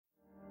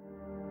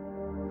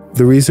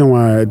The reason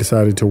why I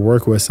decided to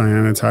work with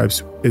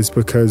cyanotypes is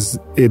because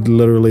it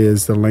literally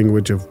is the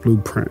language of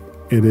blueprint.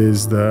 It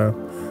is the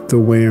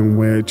way in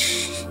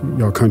which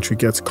your country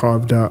gets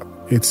carved up.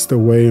 It's the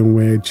way in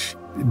which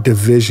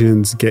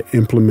divisions get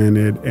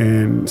implemented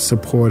and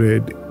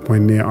supported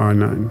when there are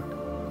none,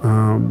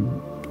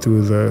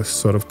 through the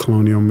sort of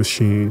colonial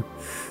machine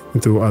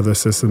and through other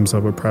systems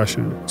of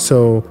oppression.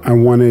 So I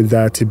wanted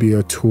that to be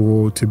a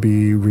tool to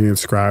be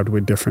reinscribed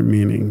with different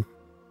meaning.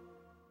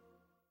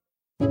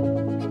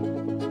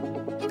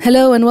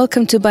 Hello and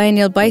welcome to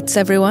Biennial Bites,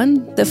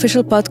 everyone, the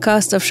official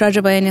podcast of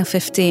Sharjah Biennial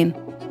 15.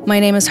 My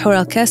name is Hur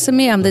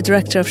Al-Qasimi. I'm the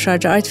director of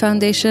Sharjah Art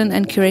Foundation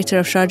and curator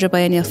of Sharjah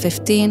Biennial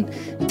 15,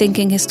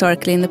 Thinking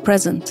Historically in the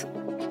Present.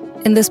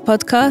 In this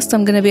podcast,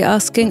 I'm going to be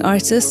asking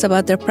artists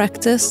about their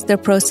practice, their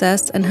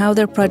process, and how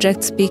their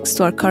project speaks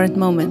to our current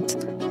moment.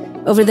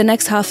 Over the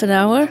next half an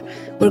hour,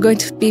 we're going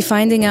to be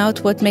finding out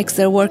what makes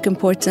their work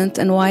important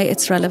and why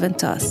it's relevant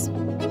to us.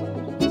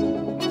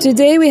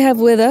 Today we have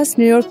with us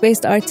New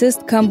York-based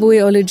artist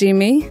Kambui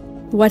Olujimi.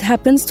 What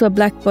happens to a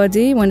black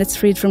body when it's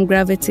freed from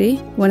gravity,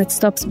 when it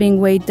stops being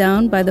weighed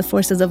down by the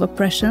forces of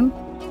oppression?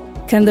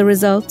 Can the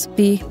result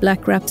be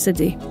Black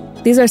Rhapsody?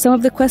 These are some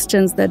of the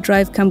questions that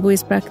drive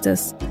Kambui's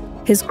practice.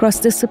 His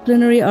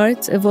cross-disciplinary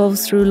art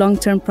evolves through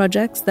long-term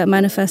projects that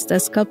manifest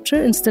as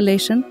sculpture,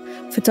 installation,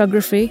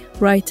 photography,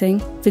 writing,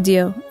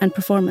 video, and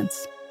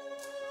performance.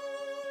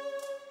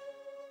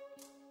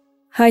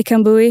 Hi,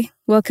 Kambui.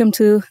 Welcome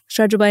to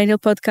Sharjah Biennial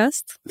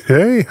Podcast.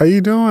 Hey, how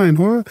you doing?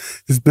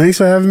 Thanks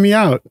for having me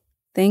out.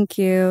 Thank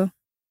you.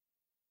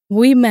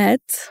 We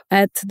met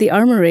at the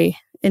Armory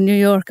in New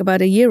York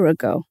about a year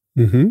ago.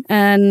 Mm-hmm.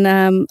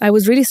 And I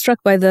was really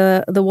struck by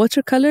the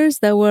watercolors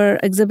that were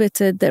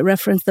exhibited that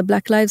referenced the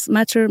Black Lives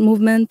Matter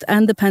movement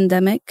and the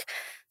pandemic.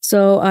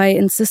 So I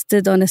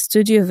insisted on a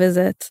studio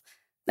visit.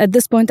 At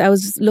this point, I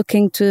was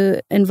looking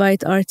to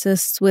invite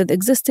artists with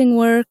existing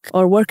work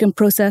or work in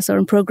process or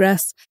in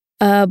progress.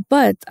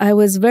 But I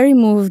was very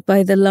moved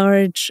by the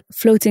large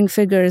floating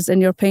figures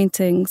in your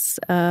paintings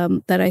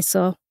that I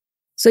saw.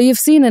 So you've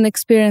seen and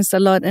experienced a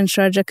lot in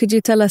Sharjah. Could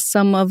you tell us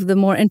some of the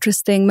more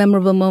interesting,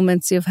 memorable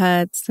moments you've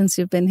had since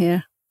you've been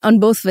here on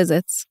both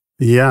visits?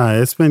 Yeah,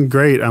 it's been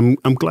great. I'm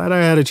glad I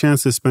had a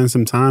chance to spend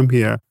some time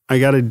here. I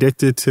got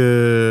addicted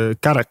to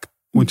karak,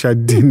 which I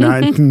did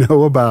not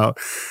know about.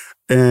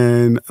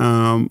 And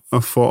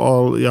for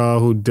all y'all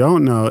who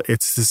don't know,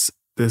 it's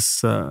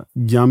this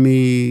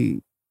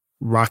yummy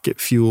rocket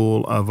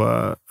fuel of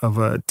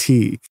a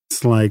tea.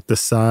 It's like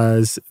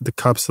the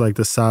cup's like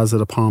the size of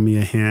the palm of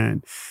your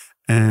hand.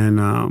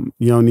 And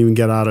you don't even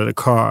get out of the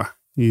car.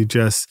 You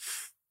just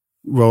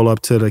roll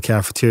up to the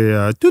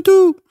cafeteria,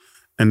 doo-doo,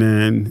 and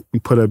then you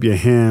put up your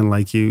hand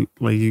like you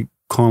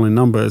calling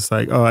numbers,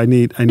 like, oh, I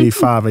need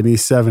 5, I need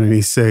 7, I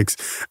need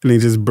 6, and they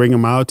just bring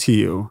them out to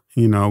you.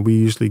 You know, we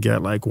usually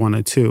get like 1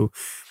 or 2.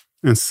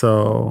 And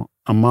so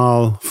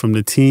Amal from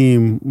the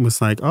team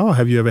was like, oh,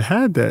 have you ever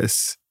had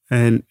this?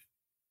 And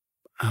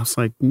I was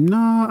like,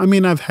 no, I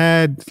mean, I've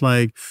had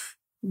like,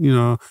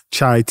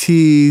 chai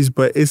teas,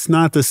 but it's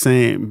not the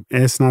same.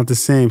 It's not the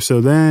same.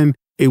 So then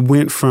it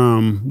went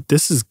from,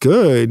 this is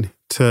good,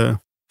 to,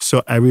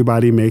 so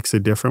everybody makes a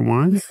different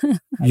one.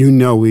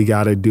 We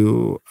got to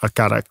do a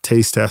karak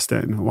taste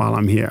testing while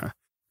I'm here.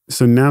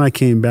 So now I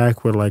came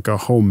back with like a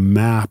whole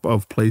map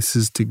of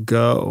places to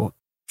go.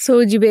 So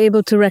would you be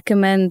able to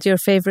recommend your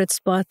favorite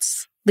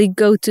spots? The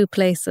go-to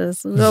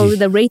places. Oh,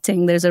 the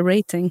rating. There's a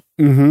rating.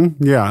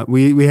 Mm-hmm. Yeah.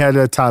 We had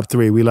a top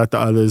 3. We let the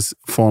others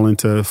fall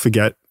into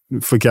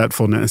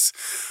forgetfulness.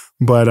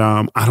 But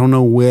I don't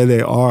know where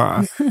they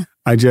are.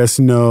 I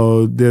just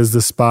know there's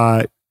the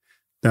spot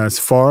that's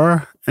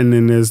far, and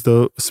then there's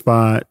the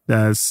spot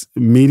that's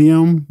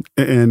medium,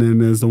 and then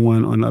there's the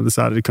one on the other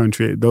side of the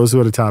country. Those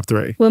were the top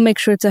 3. We'll make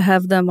sure to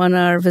have them on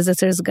our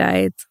visitor's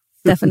guide.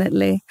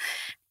 Definitely.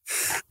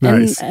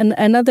 Nice. And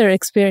another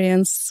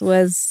experience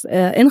was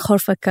in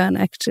Khorfakan,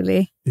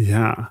 actually.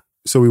 Yeah.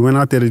 So we went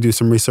out there to do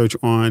some research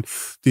on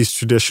these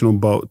traditional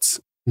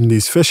boats,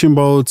 these fishing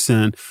boats.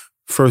 And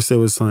first it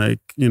was like,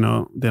 they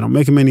don't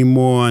make them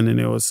anymore. And then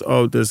it was,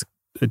 there's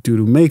a dude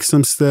who makes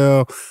them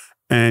still.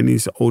 And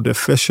he's an older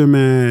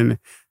fisherman.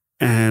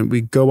 And we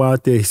go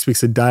out there. He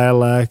speaks a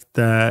dialect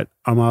that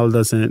Amal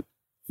doesn't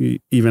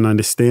even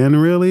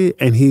understand really.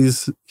 And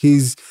he's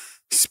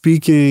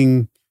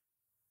speaking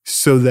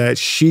so that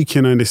she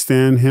can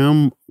understand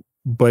him,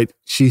 but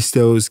she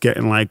still is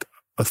getting like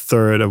a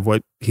third of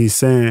what he's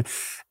saying.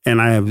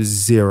 And I have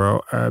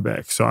 0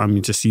 Arabic, so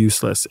I'm just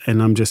useless.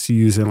 And I'm just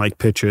using like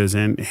pictures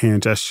and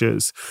hand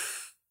gestures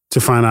to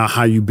find out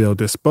how you build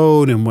this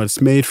boat and what it's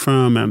made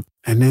from.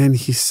 And then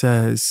he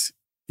says,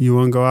 you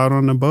want to go out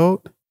on the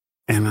boat?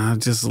 And I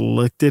just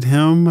looked at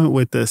him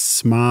with a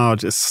smile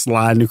just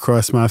sliding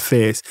across my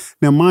face.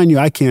 Now, mind you,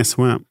 I can't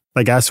swim.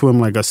 Like I swim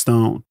like a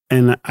stone.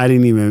 And I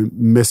didn't even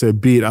miss a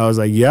beat. I was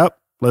like, yep,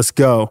 let's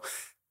go.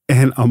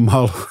 And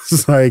Amal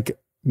was like,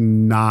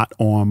 not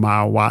on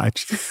my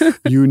watch.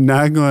 You're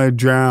not going to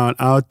drown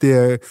out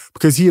there,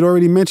 because he had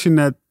already mentioned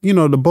that,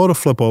 the boat will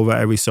flip over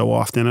every so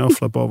often. It'll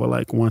flip over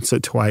like once or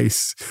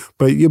twice,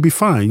 but you'll be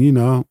fine,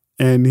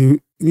 And,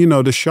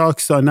 the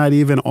sharks are not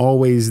even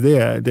always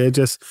there.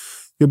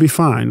 You'll be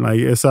fine. Like,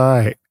 it's all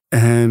right.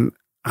 And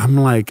I'm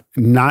like,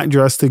 not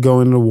dressed to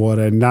go in the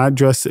water, not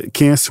dressed,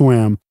 can't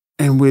swim.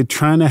 And we're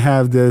trying to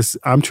have this,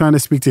 I'm trying to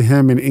speak to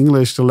him in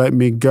English to let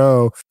me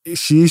go.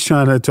 She's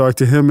trying to talk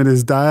to him in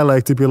his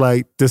dialect to be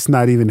like, this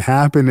not even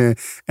happening.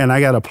 And I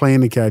got a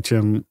plane to catch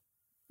him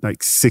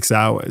like 6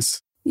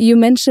 hours. You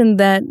mentioned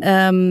that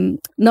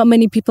not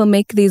many people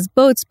make these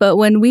boats, but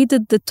when we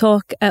did the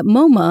talk at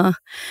MoMA,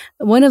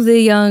 one of the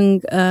young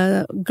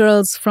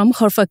girls from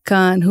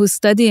Khorfakan who's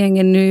studying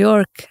in New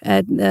York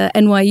at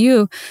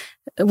NYU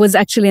was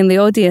actually in the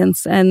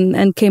audience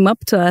and came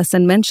up to us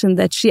and mentioned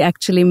that she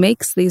actually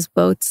makes these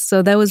boats.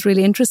 So that was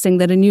really interesting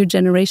that a new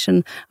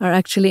generation are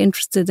actually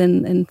interested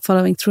in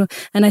following through.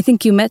 And I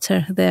think you met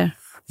her there.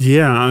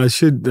 Yeah,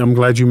 I'm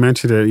glad you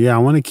mentioned it. Yeah, I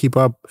want to keep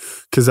up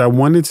because I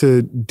wanted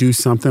to do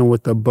something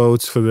with the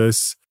boats for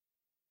this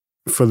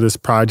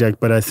project,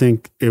 but I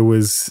think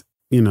it's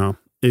going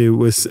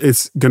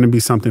to be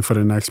something for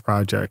the next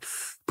project,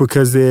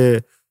 because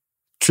they're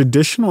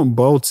traditional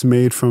boats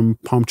made from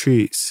palm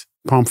trees,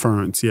 palm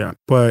ferns, yeah,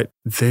 but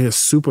they're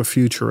super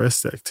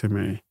futuristic to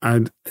me.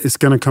 It's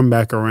going to come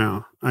back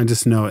around. I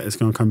just know it's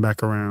going to come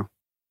back around.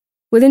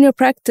 Within your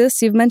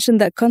practice, you've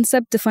mentioned that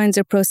concept defines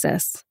your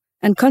process.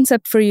 And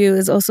concept for you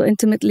is also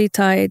intimately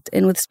tied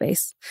in with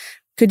space.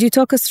 Could you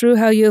talk us through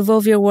how you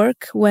evolve your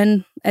work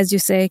when, as you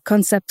say,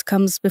 concept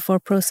comes before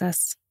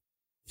process?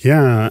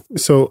 Yeah.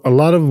 So a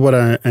lot of what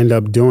I end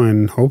up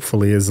doing,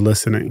 hopefully, is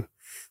listening.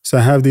 So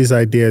I have these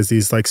ideas,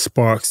 these like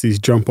sparks, these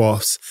jump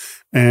offs,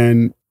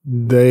 and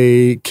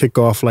they kick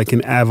off like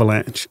an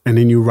avalanche. And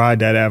then you ride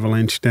that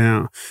avalanche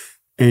down.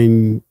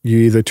 And you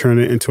either turn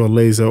it into a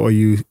laser or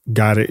you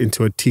got it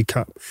into a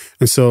teacup.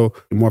 And so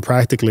more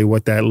practically,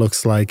 what that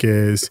looks like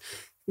is,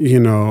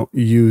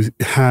 you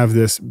have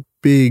this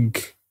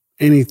big,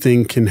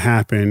 anything can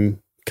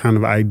happen kind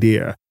of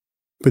idea.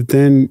 But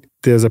then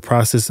there's a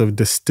process of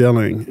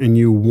distilling, and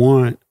you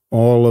want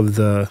all of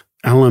the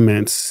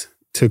elements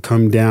to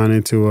come down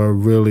into a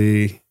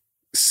really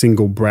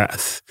single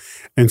breath.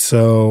 And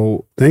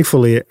so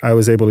thankfully, I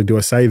was able to do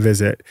a site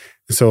visit.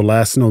 And so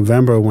last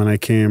November, when I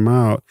came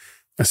out,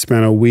 I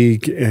spent a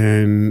week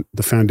and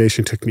the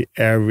foundation took me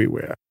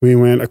everywhere. We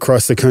went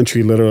across the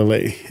country,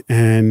 literally.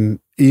 And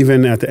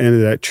even at the end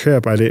of that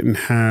trip, I didn't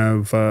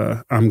have,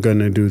 I'm going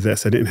to do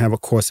this. I didn't have a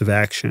course of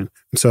action.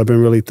 And so I've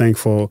been really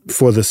thankful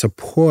for the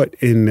support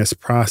in this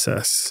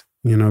process,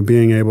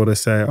 being able to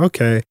say,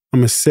 okay,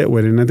 I'm going to sit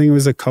with it. And I think it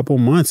was a couple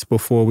months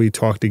before we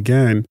talked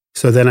again.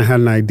 So then I had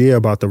an idea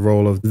about the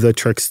role of the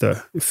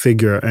trickster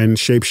figure and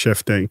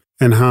shapeshifting,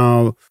 and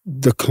how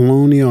the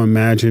colonial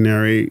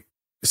imaginary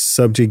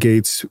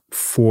subjugates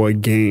for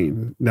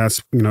gain.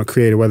 That's,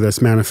 created, whether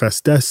it's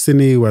Manifest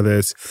Destiny, whether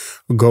it's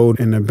Gold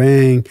in the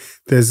Bang.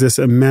 There's this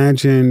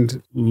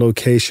imagined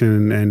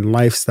location and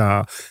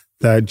lifestyle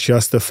that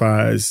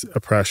justifies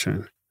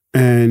oppression.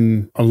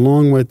 And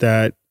along with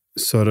that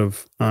sort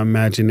of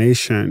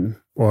imagination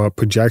or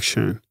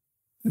projection,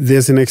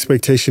 there's an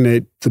expectation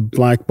that the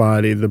black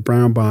body, the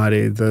brown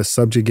body, the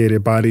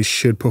subjugated body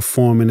should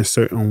perform in a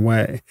certain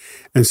way.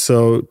 And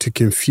so to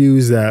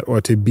confuse that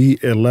or to be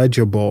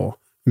illegible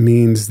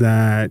means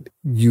that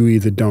you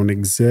either don't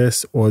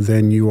exist or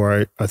then you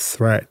are a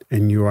threat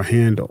and you are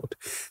handled.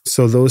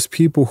 So those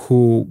people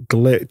who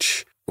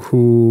glitch,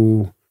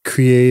 who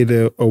create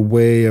a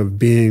way of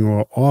being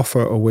or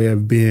offer a way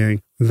of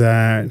being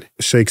that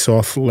shakes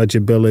off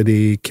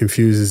legibility,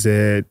 confuses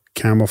it,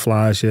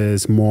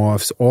 camouflages,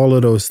 morphs, all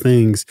of those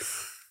things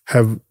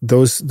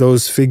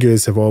those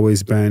figures have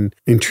always been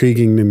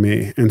intriguing to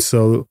me. And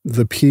so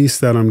the piece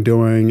that I'm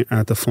doing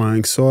at the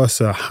Flying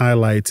Saucer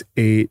highlights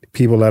 8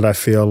 people that I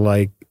feel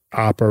like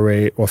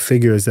operate, or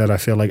figures that I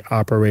feel like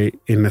operate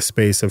in the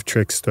space of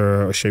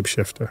trickster or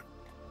shapeshifter.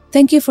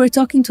 Thank you for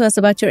talking to us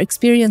about your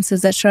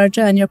experiences at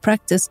Sharjah and your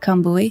practice,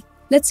 Kambui.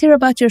 Let's hear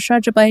about your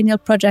Sharjah Biennial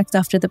project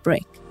after the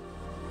break.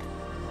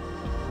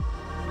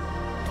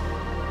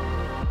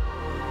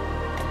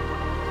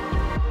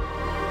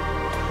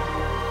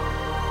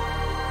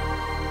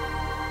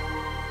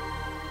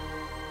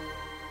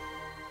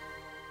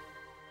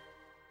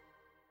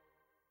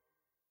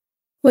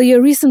 Well,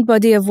 your recent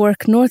body of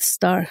work, North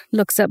Star,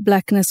 looks at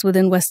blackness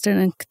within Western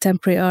and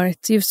contemporary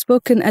art. You've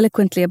spoken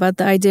eloquently about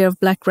the idea of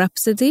black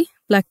rhapsody,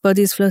 black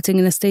bodies floating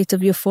in a state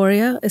of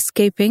euphoria,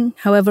 escaping,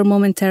 however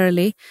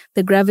momentarily,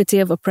 the gravity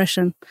of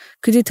oppression.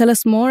 Could you tell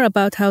us more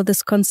about how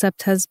this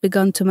concept has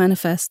begun to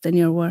manifest in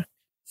your work?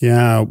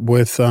 Yeah,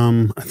 with,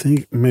 I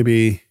think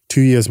maybe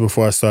 2 years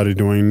before I started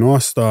doing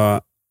North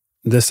Star,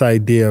 this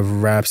idea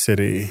of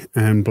rhapsody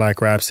and black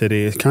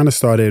rhapsody, it kind of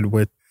started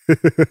with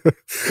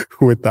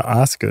with the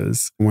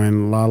Oscars,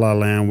 when La La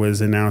Land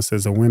was announced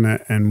as a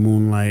winner and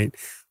Moonlight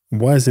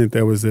wasn't.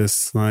 There was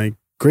this like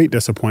great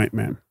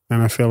disappointment,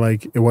 and I feel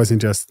like it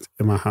wasn't just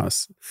in my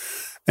house.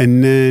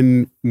 And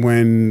then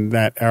when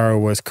that error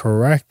was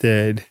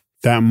corrected,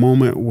 that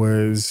moment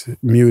was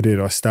muted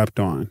or stepped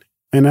on.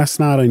 And that's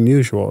not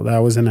unusual. That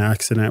was an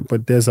accident.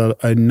 But there's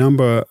a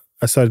number,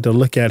 I started to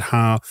look at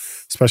how,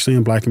 especially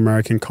in Black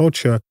American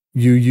culture,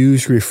 you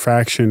use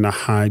refraction to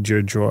hide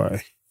your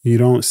joy. You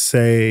don't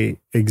say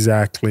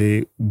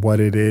exactly what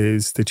it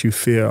is that you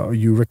feel.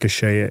 You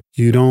ricochet it.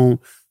 You don't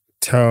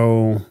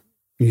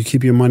you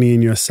keep your money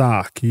in your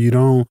sock. You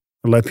don't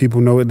let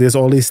people know. There's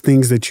all these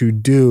things that you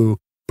do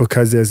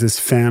because there's this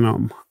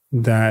phantom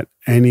that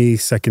any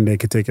second day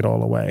could take it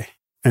all away.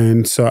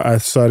 And so I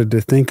started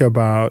to think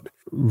about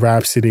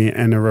Rhapsody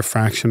and the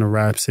refraction of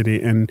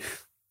Rhapsody and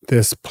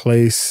this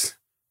place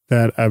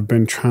that I've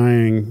been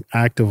trying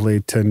actively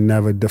to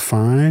never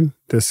define,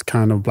 this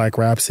kind of Black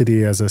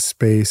Rhapsody as a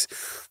space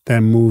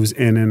that moves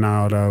in and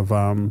out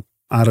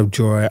of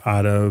joy,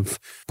 out of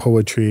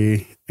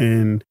poetry.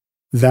 And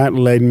that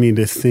led me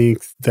to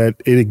think that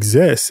it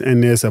exists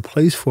and there's a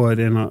place for it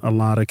in a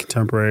lot of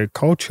contemporary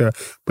culture,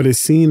 but it's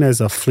seen as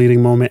a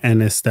fleeting moment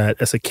and it's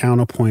a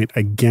counterpoint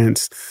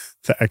against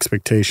the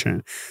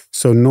expectation.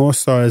 So North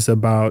Star is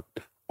about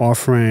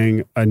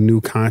offering a new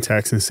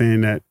context and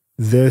saying that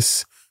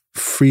this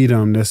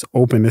freedom, this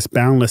openness,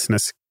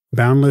 boundlessness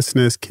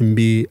can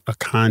be a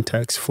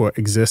context for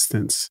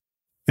existence.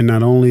 And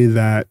not only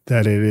that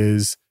it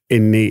is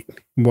innate.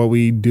 What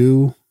we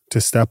do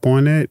to step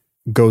on it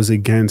goes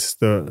against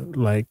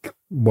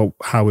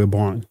how we're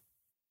born.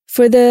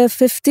 For the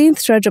 15th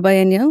Sharjah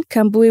Biennial,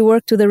 Kambui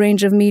worked with a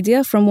range of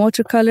media from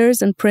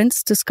watercolors and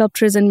prints to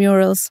sculptures and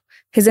murals.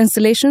 His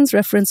installations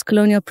reference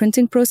colonial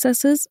printing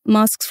processes,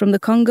 masks from the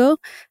Congo,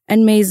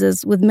 and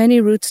mazes with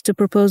many routes to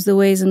propose the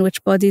ways in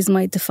which bodies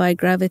might defy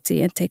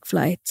gravity and take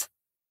flight.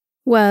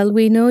 Well,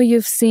 we know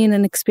you've seen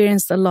and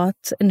experienced a lot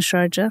in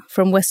Sharjah,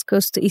 from West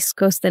Coast to East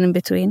Coast and in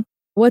between.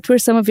 What were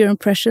some of your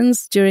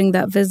impressions during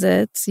that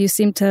visit? You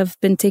seem to have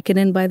been taken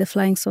in by the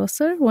Flying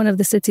Saucer, one of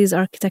the city's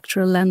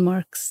architectural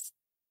landmarks.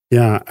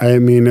 Yeah, I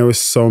mean, there was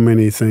so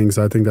many things.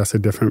 I think that's a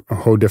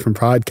whole different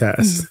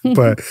podcast.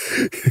 But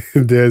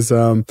there's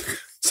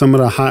some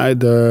of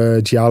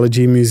the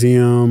Geology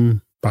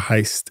Museum,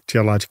 Bahaist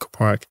Geological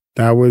Park.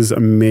 That was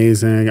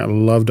amazing. I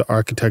love the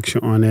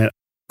architecture on it.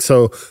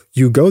 So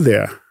you go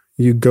there,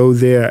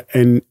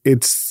 and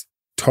it's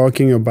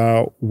talking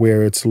about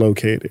where it's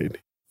located.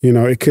 You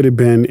know, it could have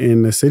been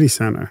in the city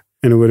center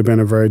and it would have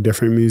been a very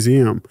different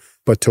museum.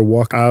 But to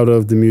walk out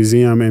of the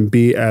museum and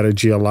be at a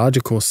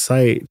geological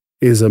site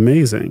is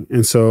amazing.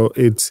 And so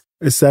it's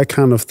that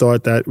kind of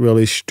thought that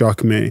really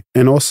struck me.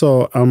 And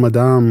also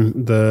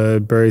Al-Madam,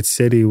 the buried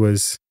city,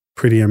 was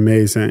pretty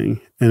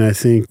amazing. And I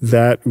think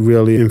that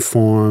really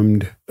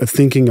informed a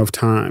thinking of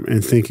time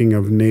and thinking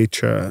of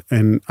nature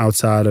and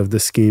outside of the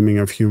scheming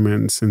of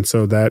humans. And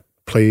so that's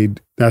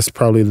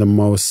probably the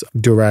most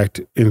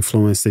direct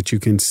influence that you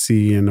can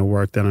see in the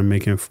work that I'm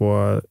making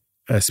for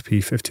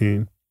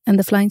SP15. And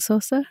the Flying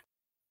Saucer?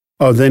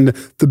 Oh, then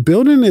the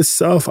building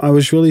itself, I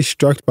was really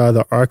struck by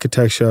the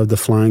architecture of the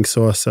Flying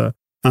Saucer.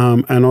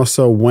 And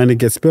also when it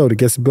gets built. It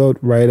gets built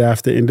right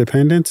after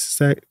independence. Is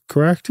that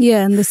correct?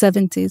 Yeah, in the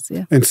 70s,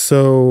 yeah. And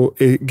so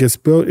it gets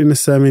built in the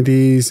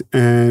 70s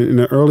and in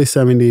the early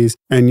 70s,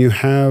 and you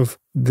have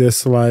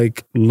this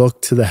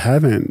look to the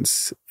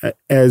heavens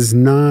as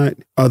not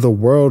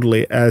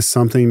otherworldly, as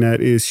something that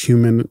is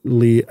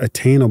humanly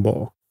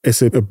attainable.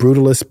 It's a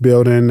brutalist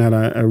building that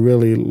I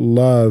really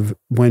love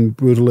when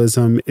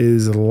brutalism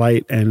is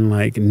light and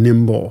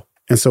nimble.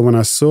 And so when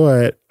I saw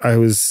it, I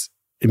wanted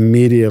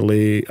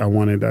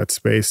that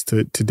space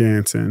to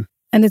dance in.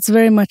 And it's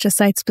very much a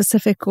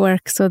site-specific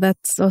work, so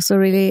that's also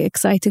really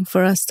exciting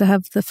for us to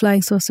have the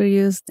Flying Saucer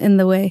used in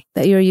the way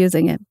that you're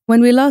using it. When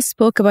we last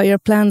spoke about your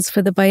plans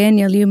for the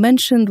biennial, you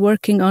mentioned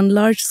working on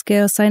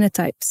large-scale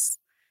cyanotypes.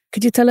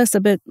 Could you tell us a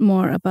bit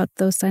more about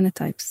those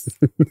cyanotypes?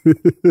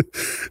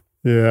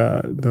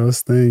 Yeah,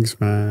 those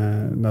things,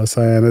 man, those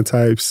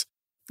cyanotypes.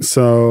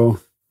 So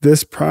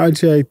this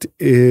project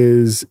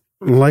is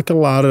like a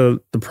lot of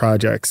the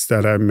projects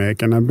that I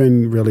make, and I've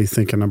been really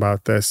thinking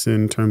about this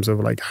in terms of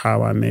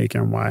how I make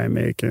and why I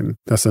make, and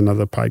that's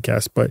another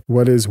podcast. But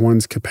what is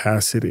one's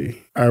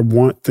capacity? I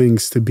want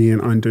things to be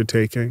an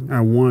undertaking. I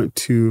want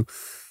to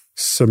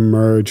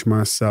submerge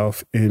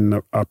myself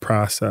in a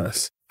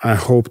process. I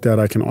hope that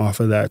I can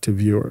offer that to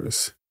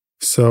viewers.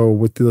 So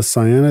with the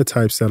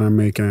cyanotypes that I'm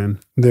making,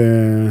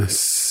 they're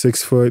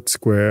 6-foot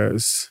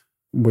squares,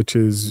 which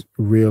is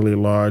really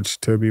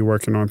large to be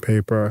working on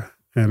paper.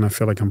 And I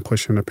feel like I'm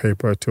pushing the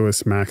paper to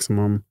its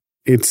maximum.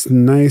 It's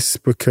nice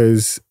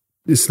because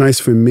it's nice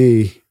for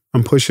me.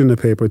 I'm pushing the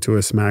paper to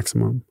its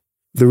maximum.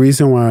 The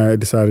reason why I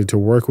decided to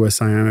work with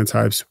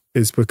cyanotypes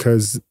is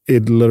because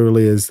it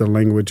literally is the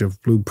language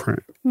of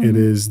blueprint. Mm-hmm. It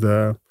is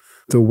the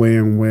way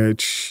in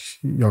which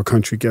your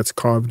country gets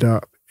carved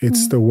up.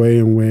 It's the way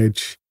in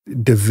which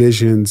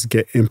divisions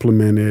get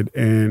implemented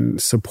and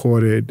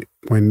supported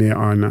when there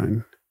are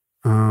none,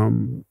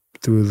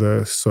 through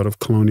the sort of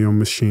colonial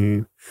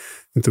machine.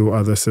 and through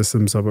other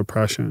systems of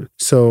oppression.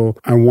 So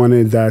I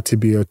wanted that to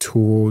be a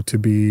tool to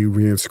be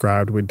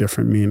reinscribed with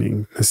different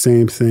meaning. The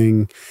same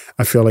thing,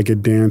 I feel like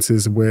it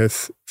dances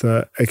with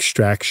the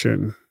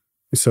extraction.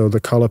 So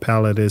the color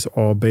palette is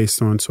all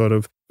based on sort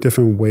of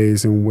different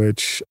ways in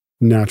which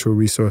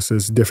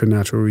different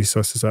natural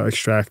resources are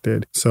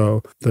extracted.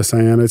 So the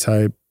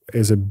cyanotype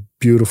is a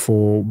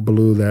beautiful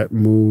blue that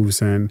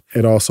moves, and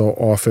it also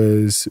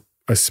offers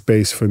a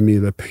space for me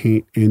to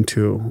paint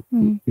into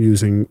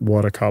using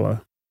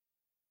watercolor.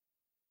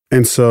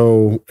 And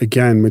so,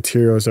 again,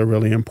 materials are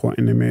really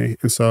important to me.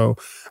 And so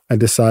I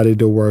decided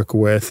to work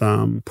with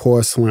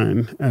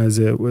porcelain, as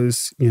it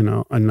was,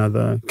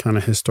 another kind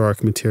of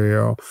historic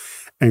material,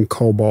 and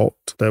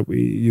cobalt that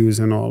we use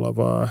in all of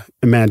our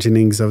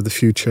imaginings of the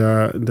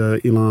future,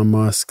 the Elon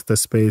Musk, the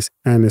space,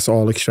 and it's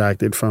all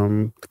extracted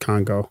from the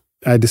Congo.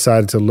 I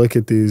decided to look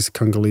at these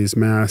Congolese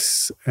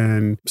masks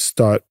and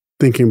start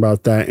thinking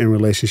about that in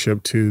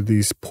relationship to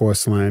these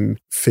porcelain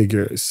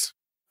figures.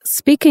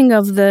 Speaking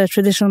of the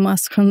traditional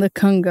mask from the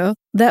Congo,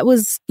 that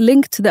was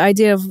linked to the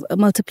idea of a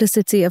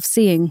multiplicity of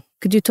seeing.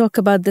 Could you talk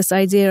about this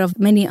idea of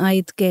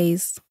many-eyed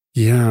gaze?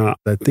 Yeah,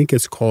 I think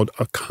it's called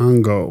a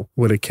Congo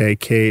with a K,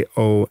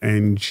 Kongo,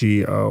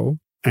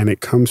 and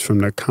it comes from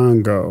the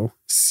Congo,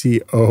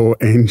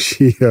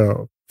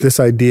 Congo. This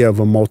idea of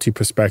a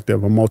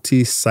multi-perspective, a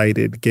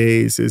multi-sighted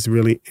gaze is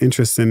really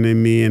interesting to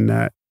me in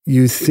that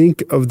you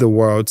think of the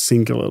world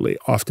singularly,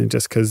 often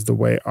just because the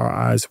way our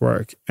eyes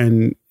work.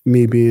 And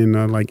me being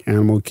a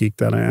animal geek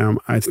that I am,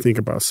 I think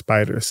about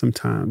spiders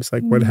sometimes.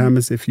 What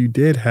happens if you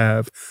did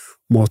have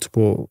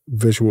multiple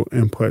visual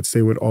inputs?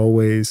 They would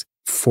always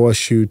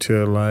force you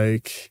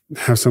to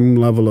have some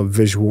level of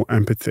visual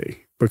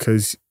empathy,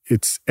 because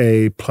it's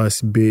A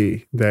plus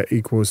B that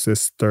equals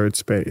this third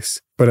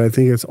space. But I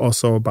think it's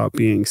also about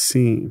being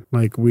seen.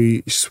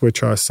 We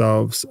switch our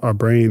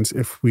brains.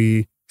 If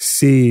we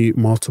see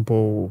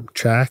multiple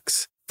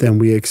tracks, then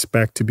we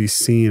expect to be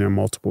seen in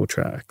multiple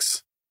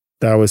tracks.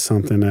 That was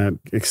something that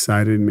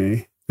excited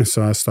me. And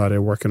so I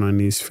started working on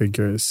these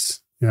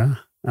figures,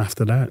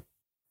 after that.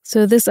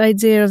 So this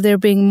idea of there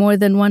being more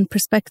than one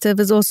perspective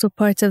is also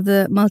part of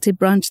the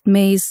multi-branched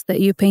maze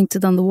that you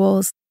painted on the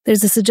walls.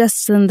 There's a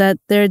suggestion that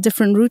there are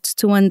different routes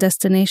to one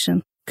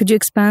destination. Could you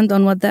expand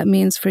on what that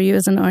means for you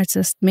as an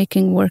artist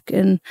making work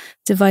in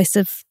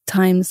divisive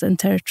times and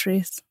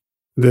territories?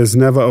 There's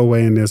never a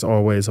way and there's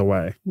always a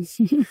way.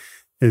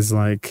 It's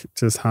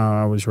just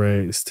how I was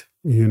raised,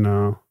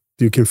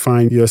 You can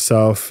find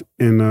yourself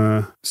in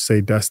a,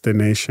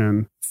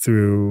 destination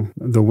through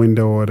the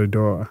window or the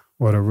door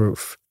or the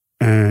roof.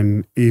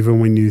 And even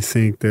when you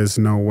think there's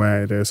no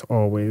way, there's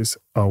always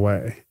a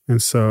way.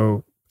 And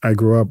so I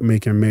grew up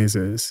making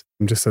mazes.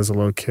 Just as a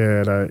little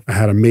kid, I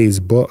had a maze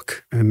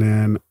book. And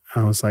then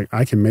I was like,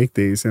 I can make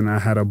these. And I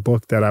had a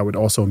book that I would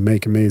also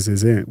make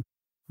mazes in.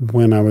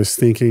 When I was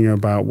thinking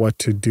about what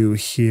to do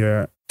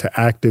here to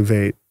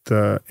activate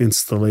the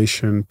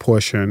installation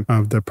portion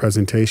of the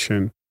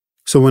presentation.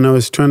 So when I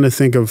was trying to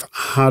think of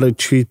how to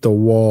treat the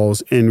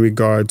walls in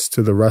regards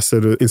to the rest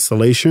of the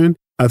installation,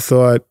 I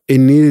thought it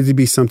needed to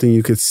be something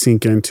you could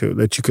sink into,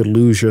 that you could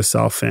lose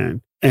yourself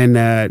in, and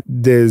that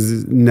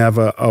there's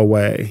never a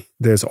way.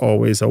 There's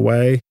always a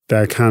way.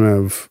 That kind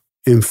of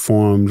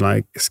informed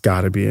it's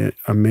got to be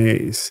a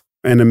maze.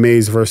 And a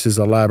maze versus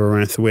a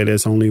labyrinth where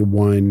there's only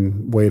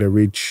one way to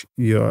reach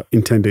your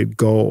intended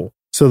goal.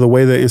 So the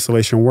way the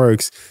installation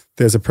works,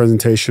 there's a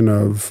presentation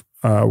of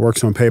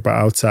works on paper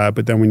outside,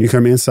 but then when you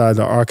come inside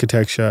the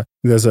architecture,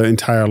 there's an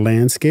entire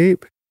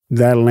landscape.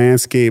 That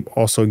landscape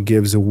also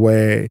gives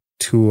way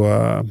to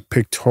a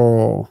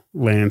pictorial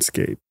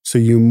landscape. So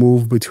you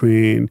move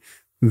between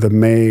the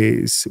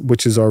maze,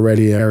 which is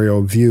already an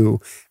aerial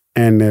view,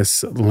 and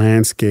this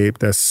landscape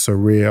that's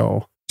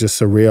surreal, just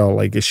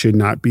surreal, it should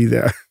not be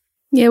there.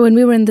 Yeah, when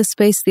we were in this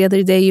space the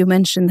other day, you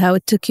mentioned how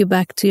it took you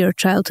back to your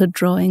childhood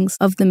drawings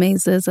of the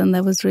mazes, and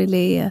that was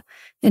really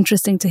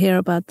interesting to hear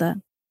about that.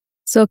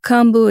 So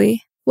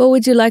Kambui, what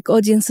would you like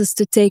audiences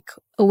to take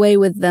away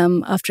with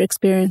them after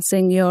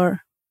experiencing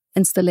your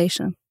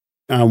installation?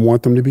 I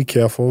want them to be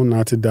careful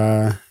not to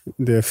dye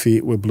their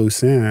feet with blue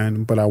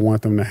sand, but I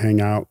want them to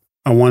hang out.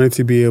 I want it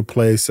to be a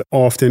place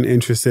often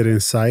interested in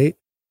sight,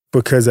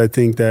 because I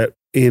think that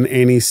in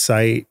any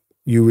site,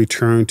 you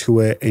return to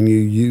it and you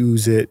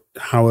use it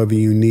however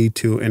you need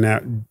to in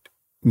that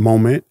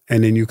moment,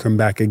 and then you come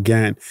back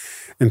again.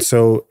 And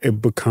so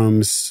it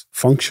becomes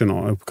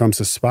functional. It becomes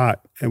a spot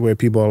where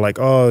people are like,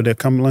 oh,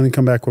 let me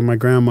come back with my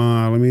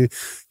grandma.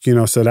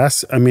 So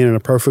that's, in a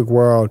perfect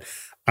world,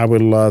 I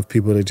would love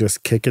people to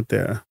just kick it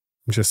there,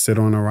 just sit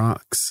on the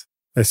rocks,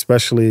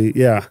 especially,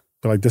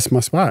 this is my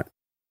spot.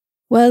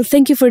 Well,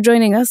 thank you for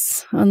joining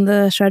us on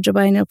the Sharjah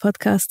Biennial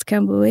podcast,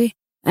 Kambui.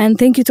 And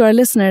thank you to our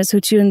listeners who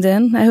tuned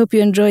in. I hope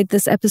you enjoyed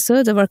this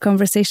episode of our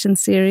conversation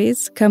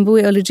series,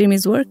 Kambui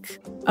Olujimi's work,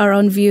 our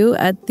own view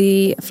at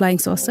the Flying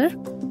Saucer.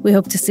 We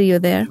hope to see you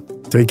there.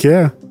 Take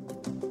care.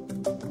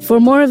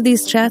 For more of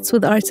these chats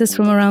with artists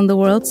from around the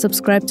world,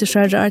 subscribe to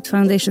Sharjah Art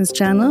Foundation's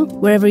channel,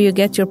 wherever you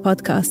get your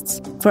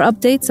podcasts. For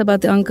updates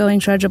about the ongoing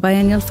Sharjah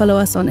Biennial, follow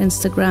us on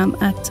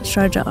Instagram at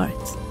Sharjah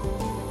Art.